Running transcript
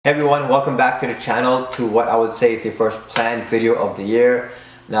Hey everyone, welcome back to the channel to what I would say is the first planned video of the year.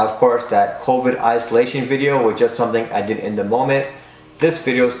 Now of course that COVID isolation video was just something I did in the moment. This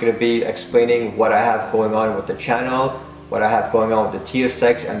video is going to be explaining what I have going on with the channel, what I have going on with the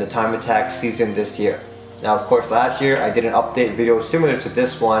TSX and the time attack season this year. Now of course last year I did an update video similar to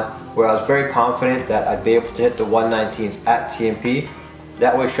this one where I was very confident that I'd be able to hit the 119s at TMP.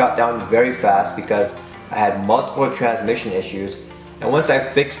 That was shot down very fast because I had multiple transmission issues. And once I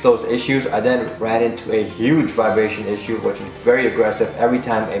fixed those issues, I then ran into a huge vibration issue which was very aggressive every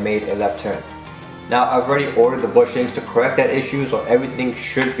time I made a left turn. Now I've already ordered the bushings to correct that issue, so everything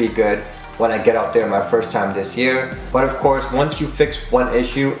should be good when I get out there my first time this year. But of course, once you fix one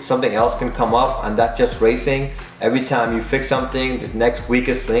issue, something else can come up, and that's just racing. Every time you fix something, the next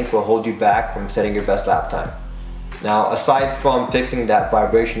weakest link will hold you back from setting your best lap time. Now aside from fixing that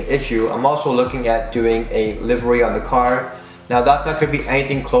vibration issue, I'm also looking at doing a livery on the car. Now that's not going to be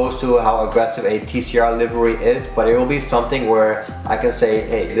anything close to how aggressive a TCR livery is, but it will be something where I can say,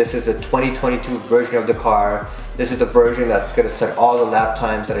 hey, this is the 2022 version of the car. This is the version that's going to set all the lap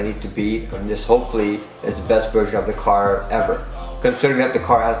times that I need to beat, and this hopefully is the best version of the car ever. Considering that the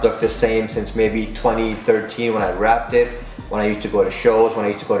car has looked the same since maybe 2013 when I wrapped it, when I used to go to shows, when I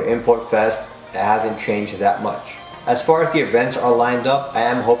used to go to Import Fest, it hasn't changed that much. As far as the events are lined up, I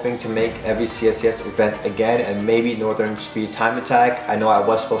am hoping to make every CSCS event again and maybe Northern Speed Time Attack. I know I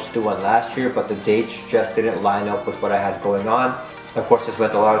was supposed to do one last year, but the dates just didn't line up with what I had going on. Of course, I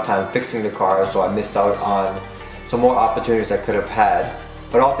spent a lot of time fixing the car, so I missed out on some more opportunities I could have had.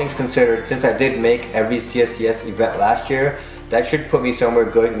 But all things considered, since I did make every CSCS event last year, that should put me somewhere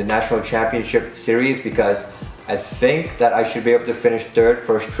good in the National Championship Series, because I think that I should be able to finish third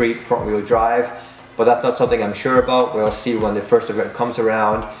for a street front wheel drive. But that's not something I'm sure about. We'll see when the first event comes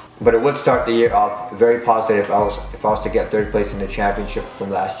around. But it would start the year off very positive if I was to get third place in the championship from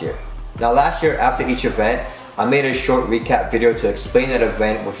last year. Now last year, after each event, I made a short recap video to explain that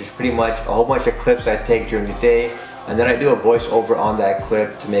event, which is pretty much a whole bunch of clips I take during the day, and then I do a voiceover on that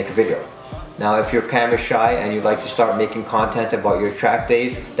clip to make a video. Now if you're camera shy and you'd like to start making content about your track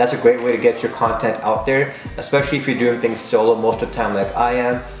days, that's a great way to get your content out there, especially if you're doing things solo most of the time like I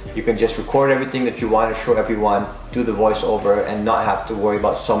am. You can just record everything that you want to show everyone, do the voiceover, and not have to worry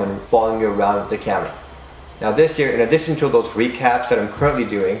about someone following you around with the camera. Now this year, in addition to those recaps that I'm currently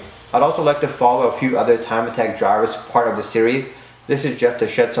doing, I'd also like to follow a few other time attack drivers part of the series. This is just to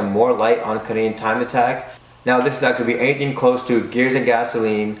shed some more light on Canadian time attack. Now this is not going to be anything close to Gears and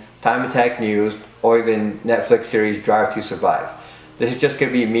Gasoline, Time Attack News, or even Netflix series Drive to Survive. This is just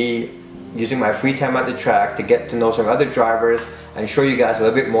going to be me using my free time at the track to get to know some other drivers and show you guys a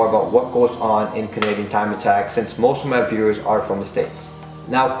little bit more about what goes on in Canadian time attack, since most of my viewers are from the States.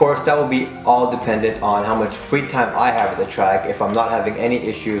 Now of course that will be all dependent on how much free time I have at the track, if I'm not having any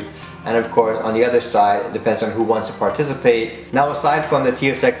issues, and of course on the other side it depends on who wants to participate. Now aside from the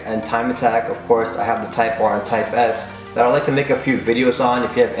TSX and time attack, of course I have the Type R and Type S that I'd like to make a few videos on.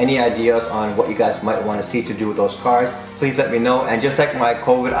 If you have any ideas on what you guys might want to see to do with those cars, please let me know. And just like my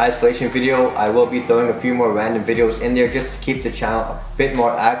COVID isolation video, I will be throwing a few more random videos in there just to keep the channel a bit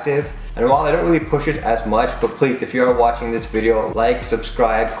more active. And while I don't really push it as much, but please, if you are watching this video, like,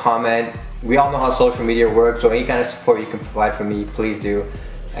 subscribe, comment. We all know how social media works, so any kind of support you can provide for me, please do.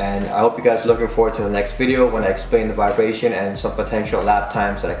 And I hope you guys are looking forward to the next video when I explain the vibration and some potential lap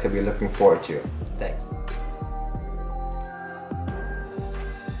times that I could be looking forward to.